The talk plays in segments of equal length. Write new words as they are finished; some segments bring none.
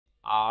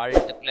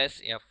Alt plus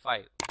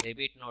F5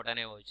 debit note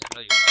అనే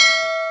వోచర్లో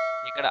చూపించాలి.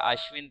 ఇక్కడ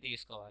అశ్విన్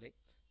తీసుకోవాలి,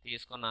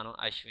 తీసుకున్నాను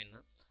అశ్విన్.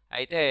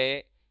 అయితే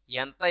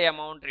ఎంత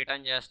అమౌంట్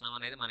రిటర్న్ చేస్తున్నాం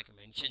అనేది మనకి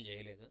మెన్షన్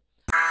చేయలేదు.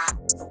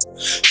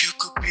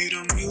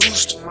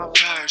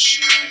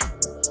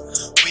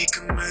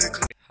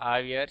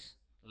 హావియర్స్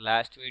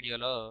లాస్ట్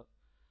వీడియోలో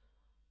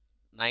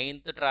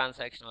 9th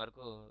ట్రాన్సాక్షన్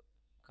వరకు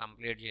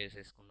కంప్లీట్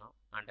చేసేసుకున్నాం.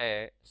 అంటే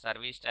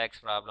సర్వీస్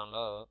ట్యాక్స్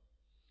ప్రాబ్లంలో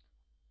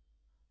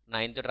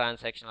 9th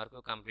ట్రాన్సాక్షన్ వరకు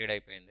కంప్లీట్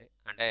అయిపోయింది.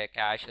 అంటే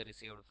cash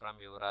received from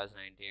Yuvraj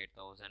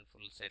 98,000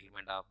 full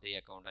settlement of the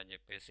account అని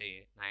చెప్పేసి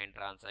 9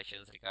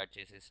 ట్రాన్సాక్షన్స్ రికార్డ్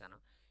చేసేసాను.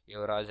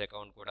 యువరాజ్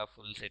అకౌంట్ కూడా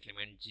ఫుల్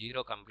సెటిల్మెంట్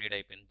 0 కంప్లీట్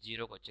అయిపోయింది,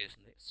 0కి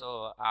వచ్చేసింది. సో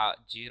ఆ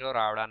 0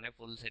 రావడాన్ని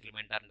ఫుల్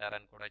సెటిల్మెంట్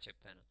అంటారని కూడా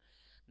చెప్పాను.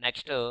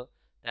 నెక్స్ట్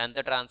 10th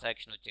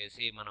ట్రాన్సాక్షన్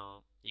వచ్చేసి మనం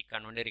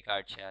ఇక్కడ నుండి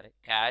రికార్డ్ చేయాలి.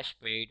 Cash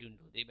paid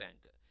into the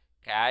bank.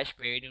 Cash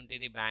paid into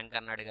the bank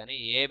అన్నాడు కానీ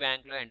ఏ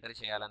బ్యాంక్లో ఎంటర్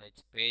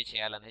చేయాలనేది పే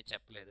చేయాలనేది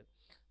చెప్పలేదు.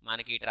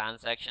 మనకి ఈ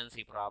ట్రాన్సాక్షన్స్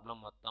ఈ ప్రాబ్లం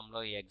మొత్తంలో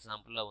ఈ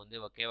ఎగ్జాంపుల్లో ఉంది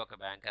ఒకే ఒక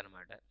బ్యాంక్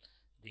అనమాట,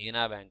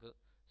 దీనా బ్యాంకు.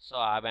 సో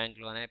ఆ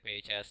బ్యాంక్లోనే పే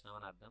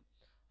చేస్తున్నామని అర్థం.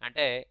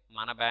 అంటే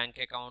మన బ్యాంక్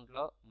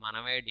అకౌంట్లో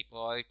మనమే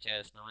డిపాజిట్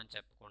చేస్తున్నామని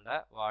చెప్పకుండా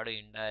వాడు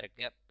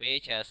ఇండైరెక్ట్గా పే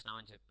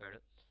చేస్తున్నామని చెప్పాడు.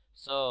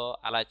 సో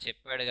అలా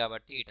చెప్పాడు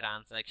కాబట్టి ఈ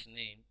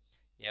ట్రాన్సాక్షన్ని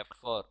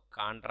F4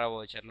 కాంట్రా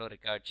వోచర్లో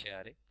రికార్డ్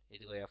చేయాలి.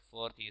 ఇదిగో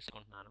F4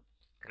 తీసుకుంటున్నాను.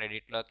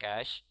 క్రెడిట్లో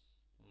క్యాష్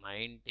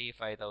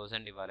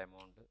 95,000 ఇవ్వాలి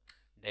అమౌంట్.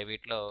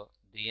 డెబిట్లో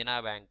దీనా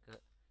బ్యాంక్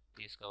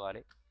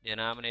తీసుకోవాలి.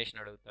 డినామినేషన్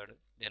అడుగుతాడు,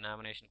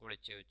 డినామినేషన్ కూడా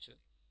ఇచ్చేయచ్చు.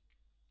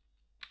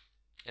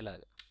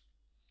 ఇలాగ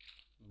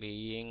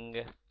బీయింగ్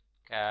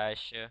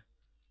క్యాష్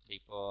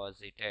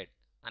డిపాజిటెడ్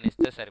అని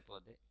ఇస్తే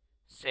సరిపోద్ది.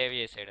 సేవ్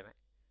చేసేయడమే.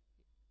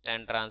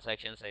 10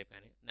 ట్రాన్సాక్షన్స్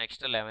అయిపోయినాయి.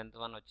 నెక్స్ట్ 11th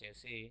వన్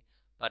వచ్చేసి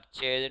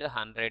purchased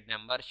 100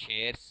 number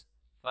shares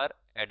for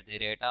at the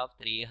rate of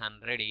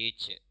 300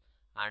 each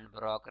and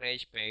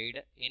brokerage paid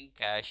in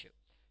cash.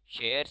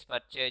 Shares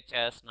purchase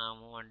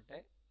చేస్తున్నాము అంటే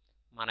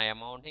మన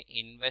అమౌంట్ని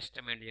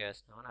ఇన్వెస్ట్మెంట్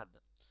చేస్తున్నామని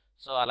అర్థం.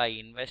 సో అలా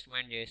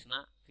ఇన్వెస్ట్మెంట్ చేసిన,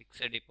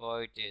 ఫిక్స్డ్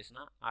డిపాజిట్ చేసిన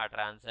ఆ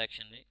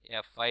ట్రాన్సాక్షన్ని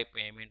F5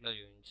 పేమెంట్లో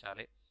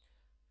చూపించాలి.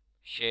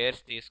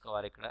 షేర్స్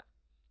తీసుకోవాలి. ఇక్కడ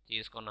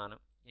తీసుకున్నాను.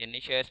 ఎన్ని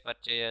షేర్స్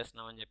పర్చేజ్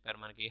చేస్తున్నామని చెప్పారు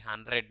మనకి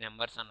 100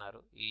 నెంబర్స్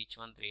అన్నారు, ఈచ్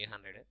వన్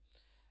 300.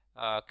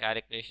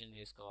 క్యాలిక్యులేషన్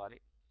తీసుకోవాలి.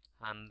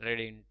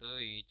 100 ఇంటూ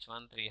ఈచ్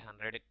వన్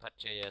 300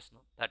 పర్చేజ్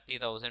చేస్తున్నాం,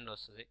 30,000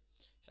 వస్తుంది.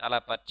 అలా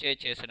పర్చేజ్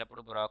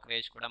చేసేటప్పుడు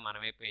బ్రోకరేజ్ కూడా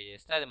మనమే పే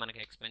చేస్తే అది మనకి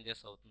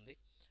ఎక్స్పెన్సెస్ అవుతుంది.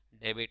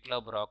 డెబిట్లో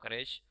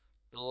బ్రోకరేజ్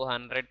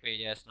 200 పే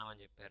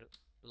చేస్తున్నామని చెప్పారు,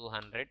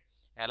 200.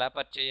 ఎలా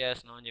పర్చేజ్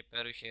చేస్తున్నామని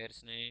చెప్పారు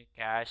షేర్స్ని?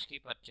 క్యాష్కి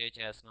పర్చేజ్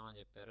చేస్తున్నామని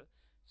చెప్పారు.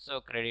 సో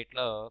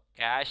క్రెడిట్లో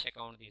క్యాష్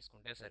అకౌంట్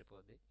తీసుకుంటే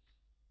సరిపోద్ది.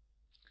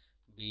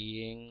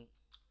 Being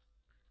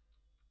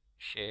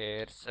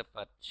shares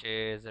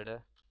purchased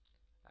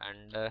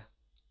and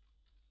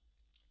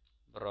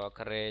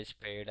brokerage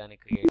paid అని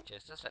క్రియేట్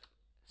చేస్తే సరే,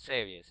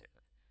 సేవ్ చేసేది.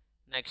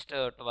 నెక్స్ట్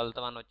 12th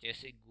వన్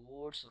వచ్చేసి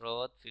goods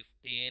worth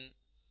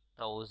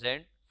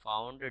 15,000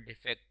 found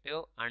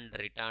defective and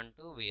return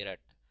to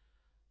వీరట్.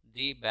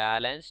 The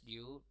balance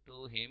due to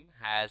him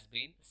has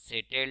been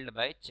settled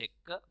by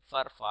cheque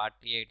for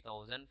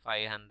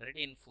 48,500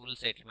 in full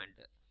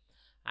settlement.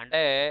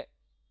 అంటే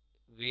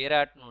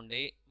వీరట్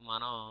నుండి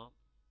మనం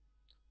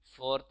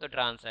 4th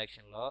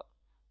ట్రాన్సాక్షన్లో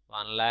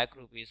 1 lakh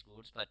rupees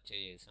goods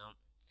purchase చేసాం.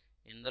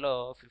 ఇందులో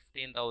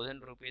 15,000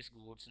 రూపీస్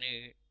గూడ్స్ని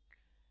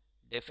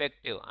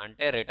డిఫెక్టివ్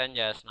అంటే return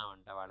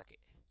చేస్తున్నామంట వాళ్ళకి.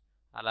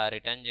 అలా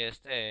రిటర్న్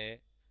చేస్తే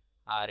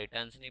ఆ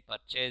రిటర్న్స్ని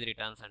పర్చేజ్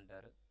రిటర్న్స్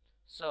అంటారు.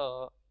 సో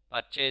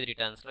పర్చేజ్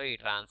రిటర్న్స్లో ఈ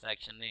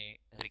ట్రాన్సాక్షన్ని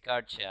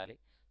రికార్డ్ చేయాలి.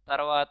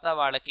 తర్వాత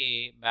వాళ్ళకి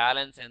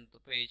బ్యాలెన్స్ ఎంత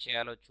పే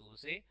చేయాలో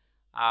చూసి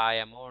ఆ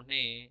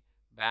అమౌంట్ని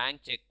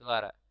బ్యాంక్ చెక్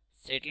ద్వారా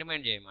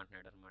సెటిల్మెంట్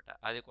చేయమంటున్నాడు అనమాట.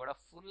 అది కూడా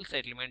ఫుల్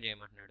సెటిల్మెంట్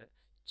చేయమంటున్నాడు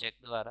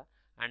చెక్ ద్వారా.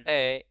 అంటే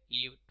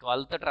ఈ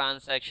 12th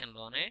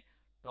ట్రాన్సాక్షన్లోనే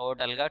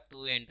టోటల్గా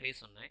 2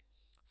 ఎంట్రీస్ ఉన్నాయి.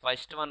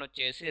 ఫస్ట్ వన్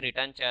వచ్చేసి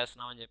రిటర్న్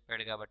చేస్తున్నామని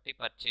చెప్పాడు కాబట్టి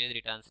purchase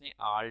రిటర్న్స్ని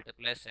Alt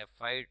plus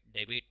F5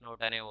 debit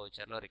note అనే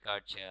వోచర్లో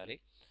రికార్డ్ చేయాలి.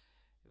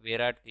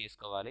 విరాట్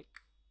తీసుకోవాలి.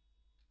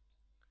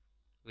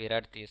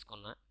 విరాట్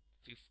తీసుకున్న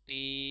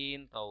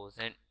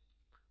 15,000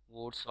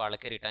 గూడ్స్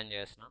వాళ్ళకి రిటర్న్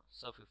చేస్తున్నాం.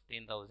 సో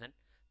 15,000.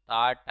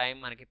 థర్డ్ టైం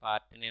మనకి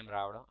పార్టీ నేమ్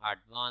రావడం,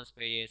 అడ్వాన్స్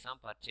పే చేసాం,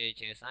 పర్చేజ్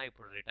చేసాం,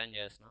 ఇప్పుడు రిటర్న్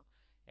చేస్తున్నాం.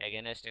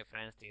 అగైనెస్ట్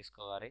డిఫరెన్స్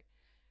తీసుకోవాలి.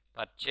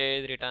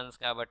 పర్చేజ్ రిటర్న్స్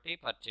కాబట్టి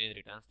పర్చేజ్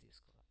రిటర్న్స్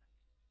తీసుకోవాలి.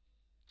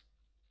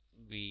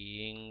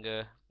 Being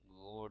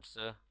goods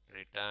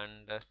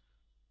returned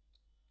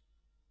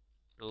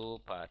to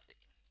party,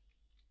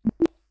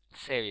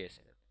 save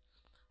చేసేది.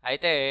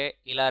 అయితే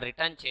ఇలా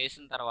రిటర్న్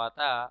చేసిన తర్వాత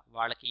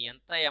వాళ్ళకి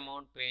ఎంత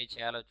అమౌంట్ పే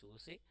చేయాలో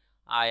చూసి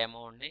ఆ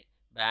అమౌంట్ని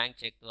బ్యాంక్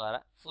చెక్ ద్వారా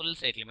ఫుల్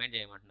సెటిల్మెంట్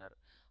చేయమంటున్నారు.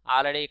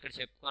 ఆల్రెడీ ఇక్కడ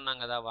చెప్పుకున్నాం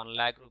కదా 1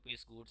 lakh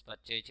రూపీస్ గూడ్స్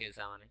పర్చేజ్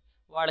చేసామని,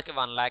 వాళ్ళకి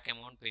 1 lakh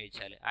అమౌంట్ పే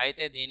చేయాలి.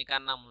 అయితే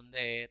దీనికన్నా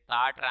ముందే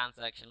థర్డ్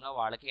ట్రాన్సాక్షన్లో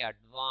వాళ్ళకి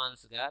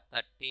అడ్వాన్స్గా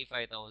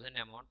 35,000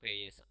 అమౌంట్ పే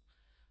చేసాం.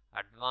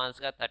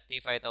 అడ్వాన్స్గా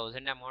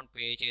 35,000 అమౌంట్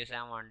పే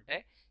చేసాము అంటే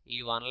ఈ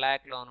 1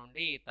 lakhలో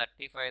నుండి ఈ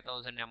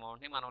 35,000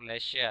 అమౌంట్ని మనం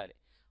లెస్ చేయాలి.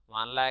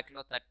 1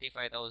 lakhలో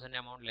 35,000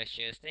 అమౌంట్ లెస్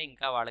చేస్తే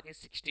ఇంకా వాళ్ళకి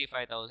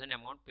 65,000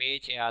 అమౌంట్ పే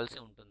చేయాల్సి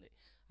ఉంటుంది.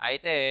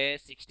 అయితే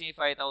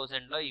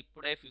 65,000లో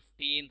ఇప్పుడే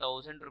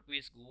 15,000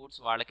 రూపీస్ గూడ్స్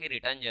వాళ్ళకి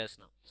రిటర్న్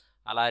చేస్తున్నాం.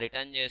 అలా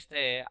రిటర్న్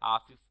చేస్తే ఆ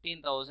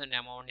 15,000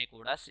 అమౌంట్ని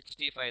కూడా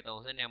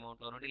 65,000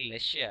 అమౌంట్లో నుండి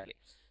లెస్ చేయాలి.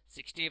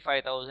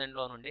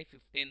 65,000లో నుండి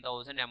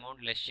 15,000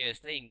 అమౌంట్ లెస్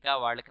చేస్తే ఇంకా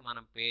వాళ్ళకి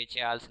మనం పే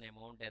చేయాల్సిన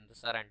అమౌంట్ ఎంత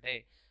సార్ అంటే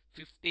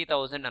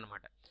 50,000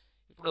 అనమాట.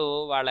 ఇప్పుడు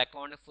వాళ్ళ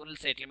అకౌంట్ని ఫుల్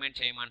సెటిల్మెంట్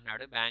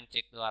చేయమంటున్నాడు బ్యాంక్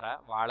చెక్ ద్వారా.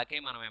 వాళ్ళకే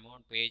మనం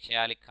అమౌంట్ పే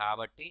చేయాలి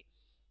కాబట్టి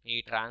ఈ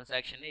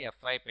ట్రాన్సాక్షన్ని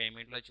ఎఫ్ఐ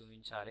పేమెంట్లో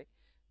చూపించాలి.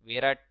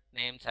 విరాట్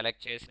నేమ్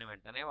సెలెక్ట్ చేసిన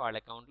వెంటనే వాళ్ళ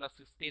అకౌంట్లో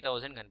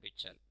 50,000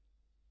 కనిపించాలి.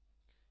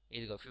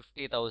 ఇదిగో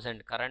 50,000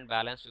 కరెంట్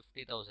బ్యాలెన్స్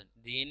 50,000.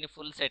 దీన్ని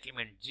ఫుల్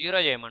సెటిల్మెంట్ జీరో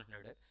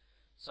చేయమంటున్నాడు.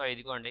 సో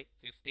ఇదిగోండి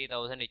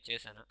 50,000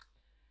 ఇచ్చేసాను.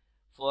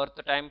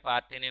 ఫోర్త్ టైం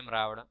పార్టీ నేమ్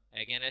రావడం,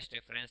 అగైనెస్ట్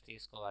రిఫరెన్స్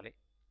తీసుకోవాలి.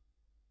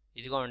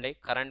 ఇదిగోండి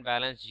కరెంట్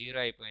బ్యాలెన్స్ జీరో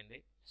అయిపోయింది.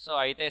 సో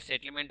అయితే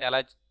సెటిల్మెంట్ ఎలా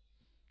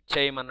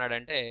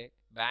చేయమన్నాడంటే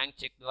బ్యాంక్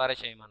చెక్ ద్వారా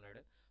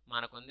చేయమన్నాడు.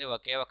 మనకుంది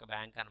ఒకే ఒక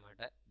బ్యాంక్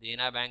అనమాట,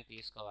 దీనా బ్యాంక్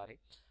తీసుకోవాలి.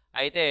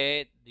 అయితే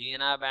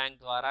దీనా బ్యాంక్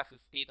ద్వారా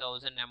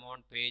 50,000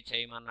 అమౌంట్ పే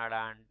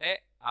చేయమన్నాడా అంటే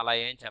అలా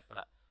ఏం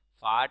చెప్పడా,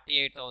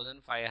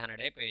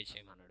 48,500 పే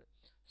చేయమన్నాడు.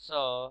 సో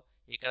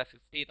ఇక్కడ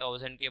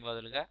 50,000కి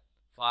బదులుగా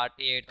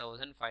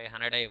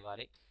 48,500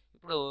 ఇవ్వాలి.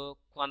 ఇప్పుడు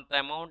కొంత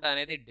అమౌంట్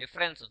అనేది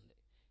డిఫరెన్స్ ఉంది.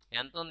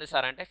 ఎంత ఉంది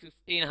సార్ అంటే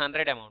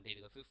 1,500 అమౌంట్.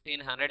 ఇదిగో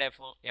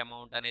 1,500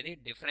 అమౌంట్ అనేది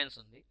డిఫరెన్స్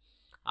ఉంది.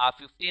 ఆ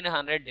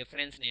 1,500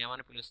 డిఫరెన్స్ని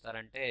ఏమని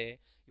పిలుస్తారంటే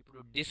ఇప్పుడు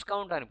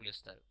డిస్కౌంట్ అని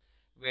పిలుస్తారు.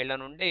 వీళ్ళ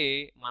నుండి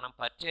మనం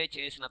పర్చేజ్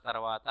చేసిన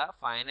తర్వాత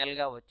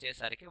ఫైనల్గా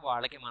వచ్చేసరికి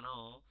వాళ్ళకి మనం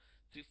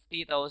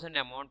 50,000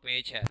 అమౌంట్ పే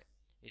చేయాలి.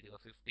 ఇదిగో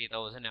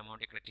 50,000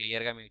 అమౌంట్ ఇక్కడ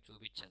క్లియర్గా మీకు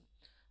చూపించాను.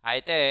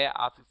 అయితే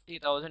ఆ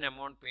 50,000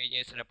 అమౌంట్ పే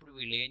చేసేటప్పుడు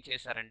వీళ్ళు ఏం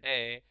చేశారంటే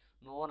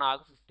నువ్వు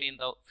నాకు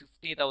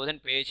 50,000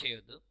 పే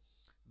చేయొద్దు,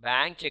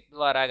 బ్యాంక్ చెక్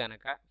ద్వారా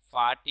కనుక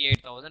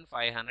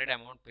 48,500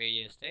 అమౌంట్ పే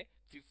చేస్తే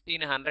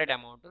 1,500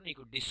 అమౌంట్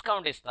నీకు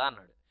డిస్కౌంట్ ఇస్తా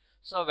అన్నాడు.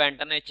 సో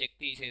వెంటనే చెక్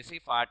తీసేసి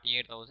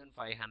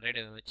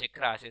 48,500 చెక్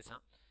రాసేసాం.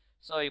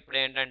 సో ఇప్పుడు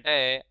ఏంటంటే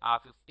ఆ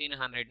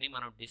 1,500ని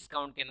మనం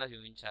డిస్కౌంట్ కింద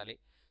చూపించాలి.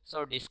 సో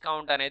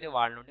డిస్కౌంట్ అనేది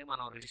వాళ్ళ నుండి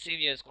మనం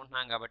రిసీవ్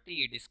చేసుకుంటున్నాం కాబట్టి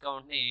ఈ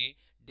డిస్కౌంట్ని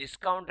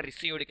డిస్కౌంట్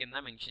రిసీవ్డ్ కింద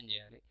మెన్షన్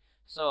చేయాలి.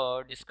 సో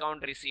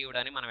డిస్కౌంట్ రిసీవ్డ్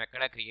అని మనం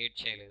ఎక్కడా క్రియేట్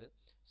చేయలేదు.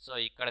 సో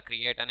ఇక్కడ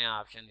క్రియేట్ అనే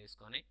ఆప్షన్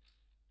తీసుకొని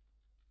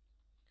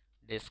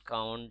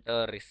డిస్కౌంట్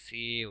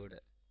రిసీవ్డ్,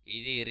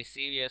 ఇది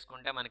రిసీవ్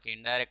చేసుకుంటే మనకి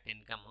indirect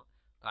income,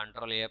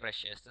 control A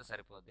press చేస్తే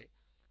సరిపోద్ది.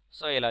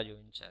 సో ఇలా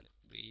చూపించాలి.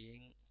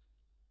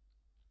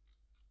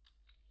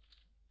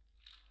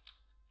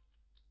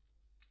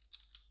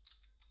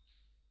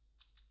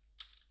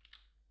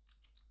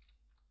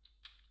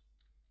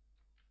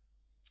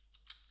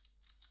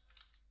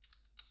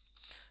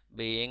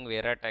 Being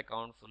Virat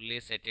account fully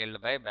settled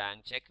by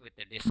bank check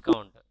with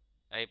discount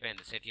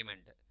అయిపోయింది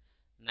సెటిల్మెంట్.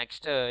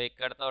 నెక్స్ట్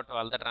ఇక్కడతో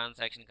 12th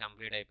ట్రాన్సాక్షన్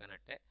కంప్లీట్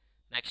అయిపోయినట్టే.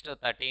 నెక్స్ట్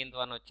 13th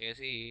వన్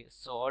వచ్చేసి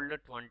సోల్డ్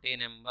 20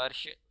 నెంబర్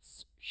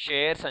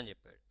షేర్స్ అని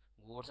చెప్పాడు,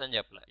 గూడ్స్ అని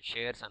చెప్పలే,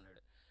 షేర్స్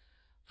అన్నాడు.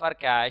 For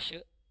cash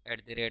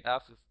at the rate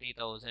of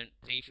 50,000,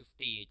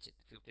 350 each,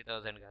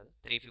 50,000 కాదు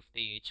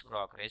 350 ఈచ్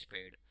బ్రోకరేజ్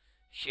పెయిడ్.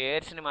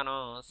 షేర్స్ని మనం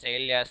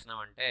సేల్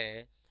చేస్తున్నామంటే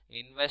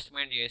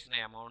ఇన్వెస్ట్మెంట్ చేసిన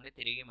అమౌంట్ని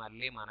తిరిగి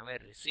మళ్ళీ మనమే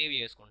రిసీవ్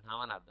చేసుకుంటున్నాం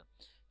అని అర్థం.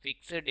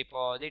 Fixed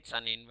deposits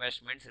and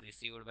investments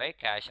received by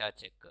cash or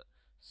cheque.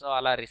 So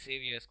అలా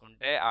రిసీవ్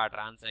చేసుకుంటే ఆ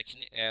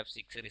ట్రాన్సాక్షన్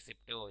F6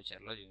 రిసిప్ట్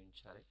వోచర్లో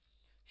చూపించాలి.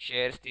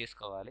 షేర్స్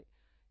తీసుకోవాలి.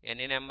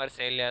 ఎన్ని నెంబర్స్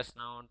సేల్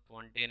చేస్తున్నాం,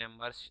 20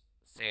 నెంబర్స్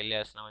సేల్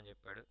చేస్తున్నాం అని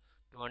చెప్పాడు.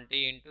 20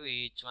 into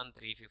each one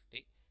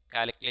 350,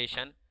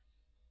 calculation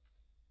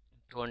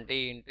 20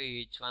 into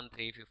each one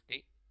 350,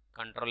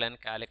 control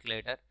and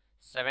calculator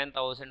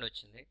 7,000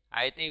 వచ్చింది.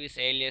 అయితే ఇవి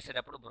సేల్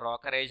చేసేటప్పుడు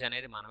బ్రోకరేజ్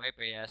అనేది మనమే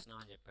పే చేస్తున్నాం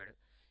అని చెప్పాడు.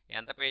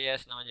 ఎంత పే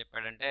చేస్తున్నాం అని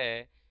చెప్పాడంటే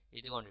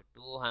ఇదిగోండి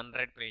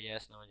 200 పే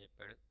చేస్తున్నాం అని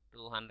చెప్పాడు.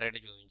 200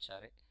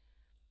 చూపించాలి.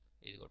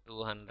 ఇదిగో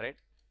 200.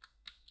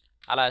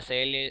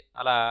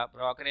 అలా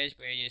బ్రోకరేజ్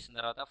పే చేసిన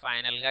తర్వాత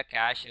ఫైనల్గా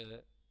క్యాష్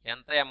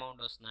ఎంత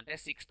అమౌంట్ వస్తుందంటే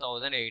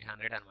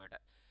 6,800 అనమాట.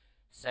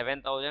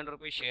 7,000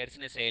 రూపీస్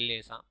షేర్స్ని సేల్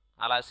చేసాం.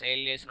 అలా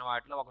సేల్ చేసిన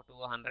వాటిలో ఒక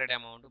 200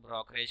 అమౌంట్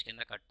బ్రోకరేజ్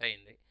కింద కట్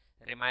అయింది.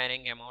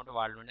 రిమైనింగ్ అమౌంట్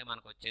వాళ్ళ నుండి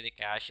మనకు వచ్చేది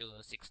క్యాష్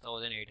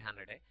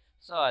 6,800.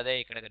 సో అదే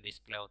ఇక్కడ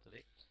డిస్ప్లే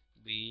అవుతుంది.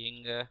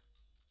 Being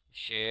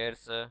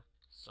shares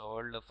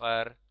sold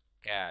for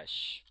cash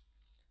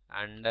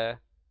and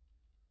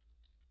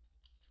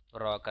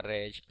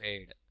brokerage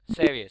paid,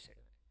 save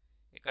చేసాడు.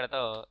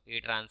 ఇక్కడతో ఈ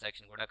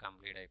ట్రాన్సాక్షన్ కూడా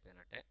కంప్లీట్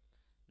అయిపోయినట్టే.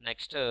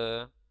 Next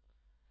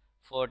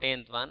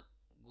 14th one,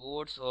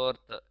 goods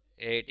worth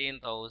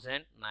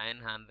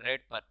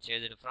 18,900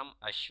 purchased from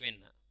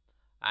Ashwin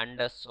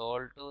and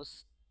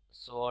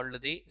sold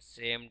the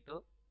same to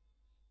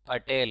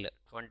Patel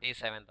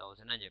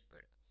 27,000 అని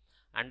చెప్పాడు.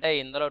 అంటే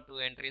ఇందులో 2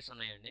 ఎంట్రీస్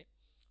ఉన్నాయండి.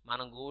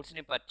 మనం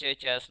గూడ్స్ని పర్చేజ్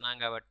చేస్తున్నాం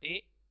కాబట్టి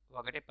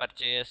ఒకటి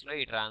పర్చేజెస్లో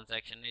ఈ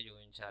ట్రాన్సాక్షన్ని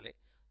చూపించాలి,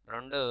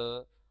 2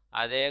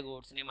 అదే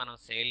గూడ్స్ని మనం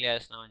సేల్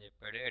చేస్తున్నాం అని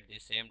చెప్పాడు at the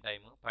same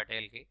time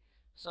పటేల్కి.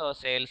 So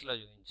సేల్స్లో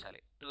చూపించాలి.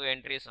 2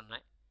 ఎంట్రీస్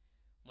ఉన్నాయి.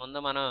 ముందు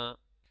మనం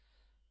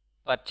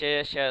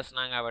పర్చేజ్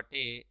చేస్తున్నాం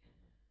కాబట్టి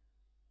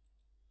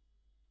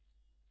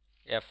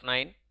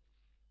F9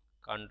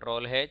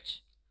 కంట్రోల్ హెచ్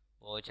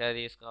ఓచర్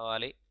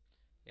తీసుకోవాలి.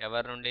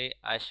 ఎవరి నుండి?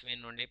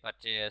 అశ్విన్ నుండి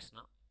పర్చేజ్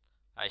చేస్తున్నాం.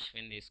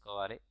 అశ్విన్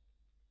తీసుకోవాలి.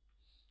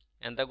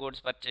 ఎంత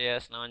గూడ్స్ పర్చేజ్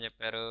చేస్తున్నాం అని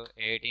చెప్పారు?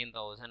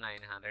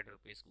 18,900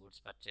 రూపీస్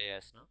గూడ్స్ పర్చేజ్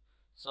చేస్తున్నాం.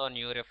 సో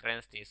న్యూ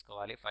రిఫరెన్స్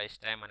తీసుకోవాలి.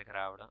 ఫస్ట్ టైం మనకి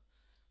రావడం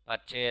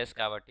పర్చేజ్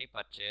కాబట్టి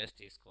పర్చేజ్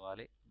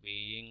తీసుకోవాలి.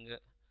 Being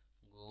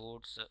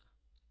goods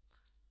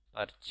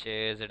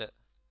purchased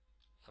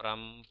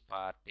from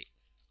party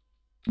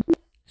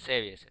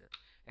save చేసాడు.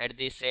 అట్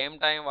ది సేమ్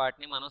టైం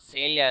వాటిని మనం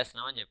సేల్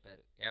చేస్తున్నాం అని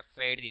చెప్పారు.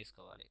 F8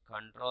 తీసుకోవాలి.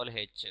 కంట్రోల్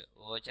H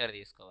ఓచర్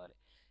తీసుకోవాలి.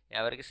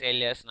 ఎవరికి సేల్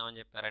చేస్తున్నాం అని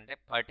చెప్పారంటే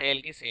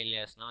పటేల్కి సేల్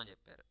చేస్తున్నాం అని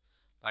చెప్పారు.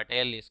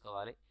 పటేల్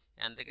తీసుకోవాలి.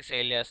 ఎంతకి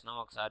సేల్ చేస్తున్నాం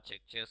ఒకసారి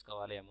చెక్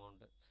చేసుకోవాలి.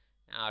 అమౌంట్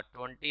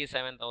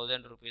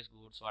 27,000 రూపీస్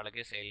గూడ్స్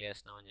వాళ్ళకి సేల్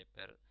చేస్తున్నాం అని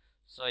చెప్పారు.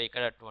 సో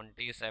ఇక్కడ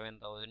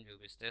 27,000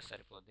 చూపిస్తే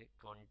సరిపోద్ది.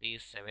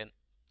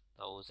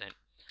 27,000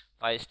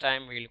 ఫస్ట్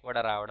టైం వీళ్ళు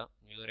కూడా రావడం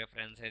న్యూ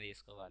రెఫరెన్సే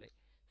తీసుకోవాలి.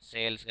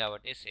 సేల్స్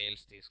కాబట్టి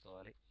సేల్స్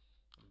తీసుకోవాలి.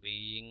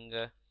 Being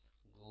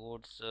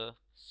goods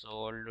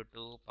sold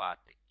to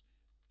party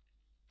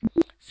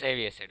save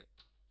చేసాడు.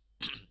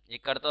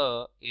 ఇక్కడతో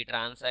ఈ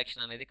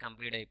ట్రాన్సాక్షన్ అనేది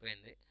కంప్లీట్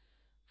అయిపోయింది.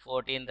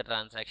 14th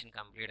ట్రాన్సాక్షన్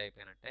కంప్లీట్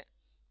అయిపోయినట్టే.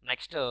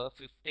 నెక్స్ట్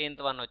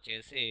 15th వన్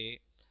వచ్చేసి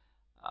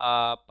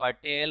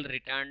Patel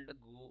returned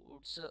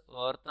goods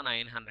worth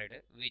 900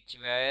 which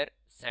wear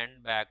send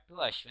back to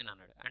Ashwin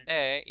అన్నాడు. అంటే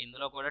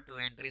ఇందులో కూడా 2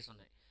 ఎంట్రీస్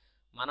ఉన్నాయి.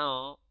 మనం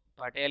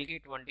పటేల్కి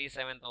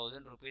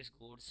 27,000 రూపీస్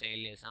గూడ్స్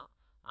సేల్ చేసాం.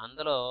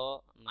 అందులో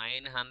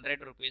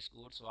 900 రూపీస్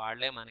గూడ్స్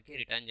వాళ్ళే మనకి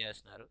రిటర్న్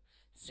చేస్తున్నారు.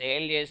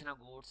 సేల్ చేసిన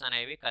గూడ్స్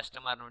అనేవి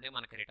కస్టమర్ నుండి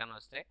మనకి రిటర్న్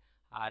వస్తే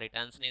ఆ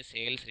రిటర్న్స్ని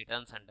సేల్స్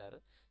రిటర్న్స్ అంటారు.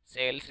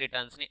 సేల్స్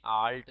రిటర్న్స్ని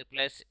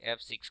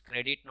Alt+F6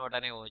 క్రెడిట్ నోట్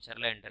అనే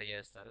ఓచర్లో ఎంటర్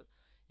చేస్తారు.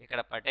 ఇక్కడ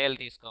పటేల్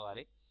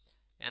తీసుకోవాలి.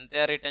 ఎంత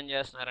రిటర్న్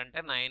చేస్తున్నారంటే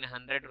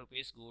 900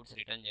 రూపీస్ గూడ్స్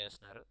రిటర్న్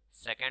చేస్తున్నారు.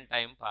 సెకండ్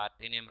టైం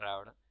పార్టీ నేమ్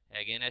రావడం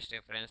అగైనెస్ట్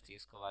రిఫరెన్స్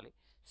తీసుకోవాలి.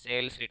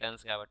 సేల్స్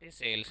రిటర్న్స్ కాబట్టి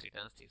సేల్స్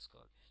రిటర్న్స్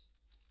తీసుకోవాలి.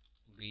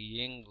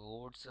 Being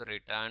goods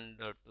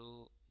returned to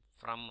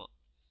from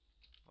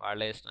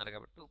వాళ్ళు వేస్తున్నారు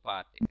కాబట్టి టు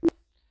పార్టీ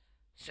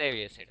సేవ్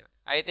చేసేయడం.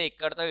 అయితే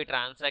ఇక్కడతో ఈ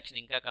ట్రాన్సాక్షన్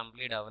ఇంకా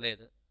కంప్లీట్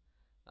అవ్వలేదు.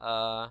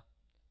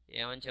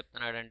 ఏమని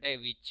చెప్తున్నాడంటే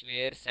which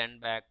wear send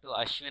back to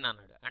Ashwin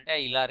అన్నాడు. అంటే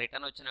ఇలా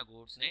రిటర్న్ వచ్చిన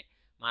గూడ్స్ని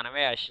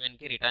మనమే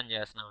అశ్విన్కి రిటర్న్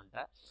చేస్తున్నామంట.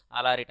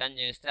 అలా రిటర్న్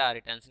చేస్తే ఆ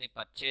రిటర్న్స్ని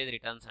పర్చేజ్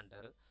రిటర్న్స్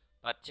అంటారు.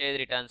 పర్చేజ్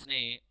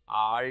రిటర్న్స్ని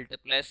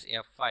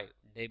Alt+F5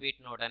 డెబిట్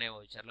నోట్ అనే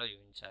ఓచర్లో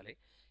చూపించాలి.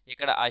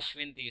 ఇక్కడ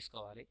అశ్విన్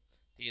తీసుకోవాలి.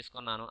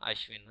 తీసుకున్నాను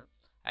అశ్విన్.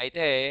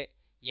 అయితే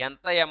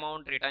ఎంత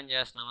అమౌంట్ రిటర్న్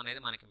చేస్తున్నాం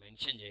అనేది మనకి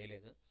మెన్షన్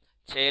చేయలేదు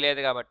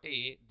కాబట్టి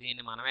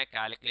దీన్ని మనమే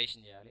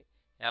క్యాలిక్యులేషన్ చేయాలి.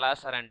 ఎలా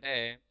సార్ అంటే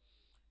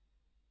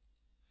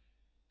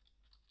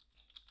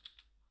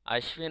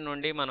అశ్విన్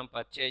నుండి మనం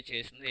పర్చేజ్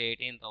చేసింది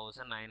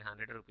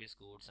 18,900 రూపీస్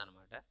గూడ్స్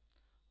అనమాట.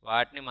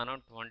 వాటిని మనం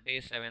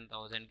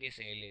 27,000కి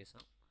సేల్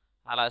చేసాం.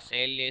 అలా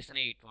సేల్ చేసిన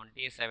ఈ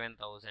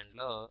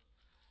 27,000లో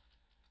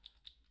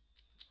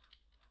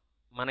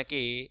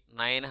మనకి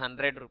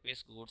 900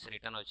 రూపీస్ గూడ్స్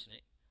రిటర్న్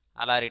వచ్చినాయి.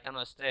 అలా రిటర్న్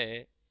వస్తే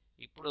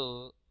ఇప్పుడు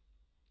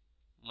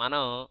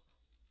మనం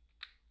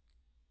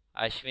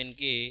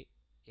అశ్విన్కి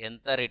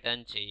ఎంత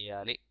రిటర్న్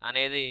చెయ్యాలి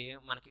అనేది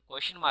మనకి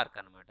క్వశ్చన్ మార్క్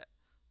అనమాట.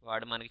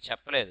 వాడు మనకి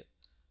చెప్పలేదు.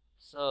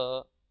 సో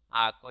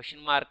ఆ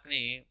క్వశ్చన్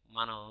మార్క్ని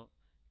మనం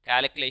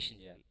క్యాలిక్యులేషన్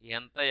చేయాలి.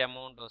 ఎంత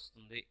అమౌంట్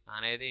వస్తుంది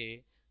అనేది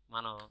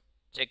మనం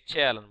చెక్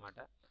చేయాలన్నమాట.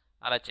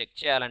 అలా చెక్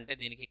చేయాలంటే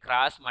దీనికి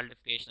క్రాస్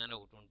మల్టిప్లికేషన్ అని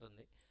ఒకటి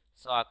ఉంటుంది.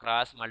 సో ఆ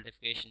క్రాస్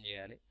మల్టిప్లికేషన్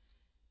చేయాలి.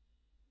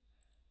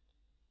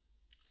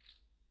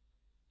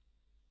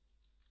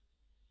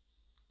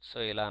 సో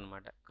ఇలా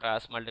అనమాట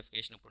క్రాస్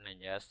మల్టిప్లికేషన్ ఇప్పుడు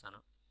నేను చేస్తాను.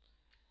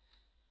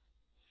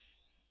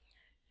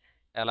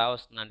 ఎలా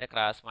వస్తుందంటే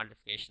క్రాస్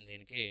మల్టిప్లికేషన్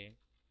దీనికి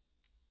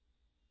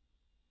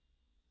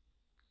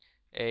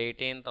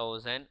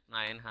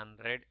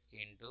 18,900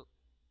 ఇంటూ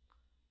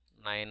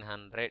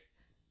 900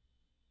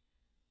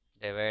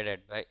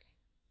 డివైడెడ్ బై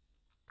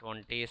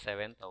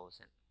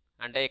 27,000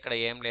 అంటే ఇక్కడ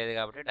ఏం లేదు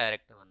కాబట్టి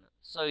డైరెక్ట్ 1.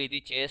 సో ఇది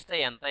చేస్తే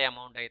ఎంత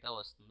అమౌంట్ అయితే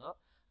వస్తుందో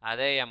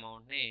అదే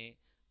అమౌంట్ని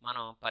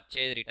మనం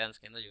పర్చేజ్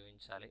రిటర్న్స్ కింద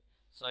చూపించాలి.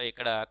 సో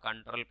ఇక్కడ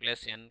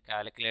Ctrl+N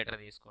క్యాలిక్యులేటర్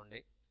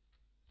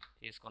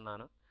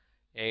తీసుకున్నాను.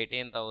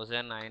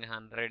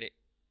 18,900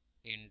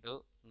 into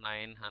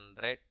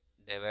 900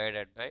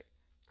 divided by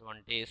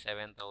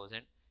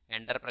 27,000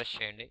 enter press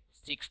చేయండి.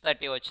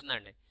 630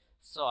 వచ్చిందండి.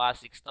 సో ఆ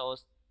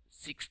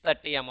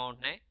 630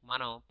 అమౌంట్నే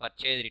మనం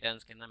పర్చేజ్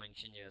రిటర్న్స్ కింద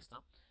మెన్షన్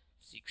చేస్తాం.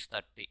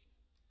 630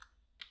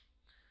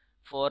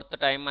 4th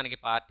టైం మనకి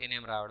పార్టీ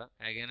నేమ్ రావడం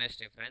అగైనెస్ట్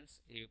డిఫరెన్స్.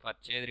 ఇవి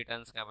పర్చేజ్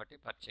రిటర్న్స్ కాబట్టి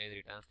పర్చేజ్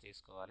రిటర్న్స్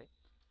తీసుకోవాలి.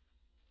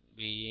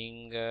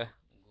 Being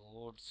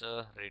goods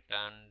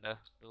returned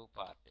to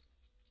party.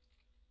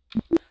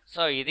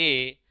 So ఇది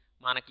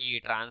మనకి ఈ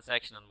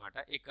ట్రాన్సాక్షన్ అనమాట.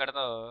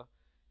 ఇక్కడతో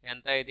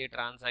ఎంత ఇది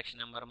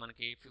ట్రాన్సాక్షన్ నెంబర్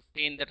మనకి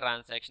 15th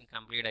ట్రాన్సాక్షన్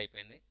కంప్లీట్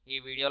అయిపోయింది. ఈ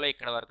వీడియోలో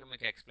ఇక్కడ వరకు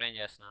మీకు ఎక్స్ప్లెయిన్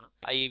చేస్తున్నాను.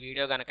 ఈ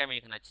వీడియో కనుక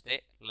మీకు నచ్చితే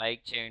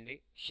లైక్ చేయండి,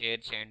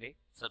 షేర్ చేయండి,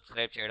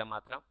 సబ్స్క్రైబ్ చేయడం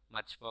మాత్రం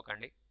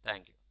మర్చిపోకండి.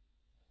 Thank you.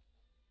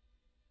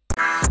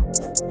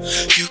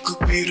 You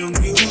could be the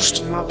muse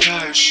to my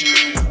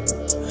passion.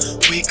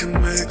 We can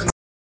make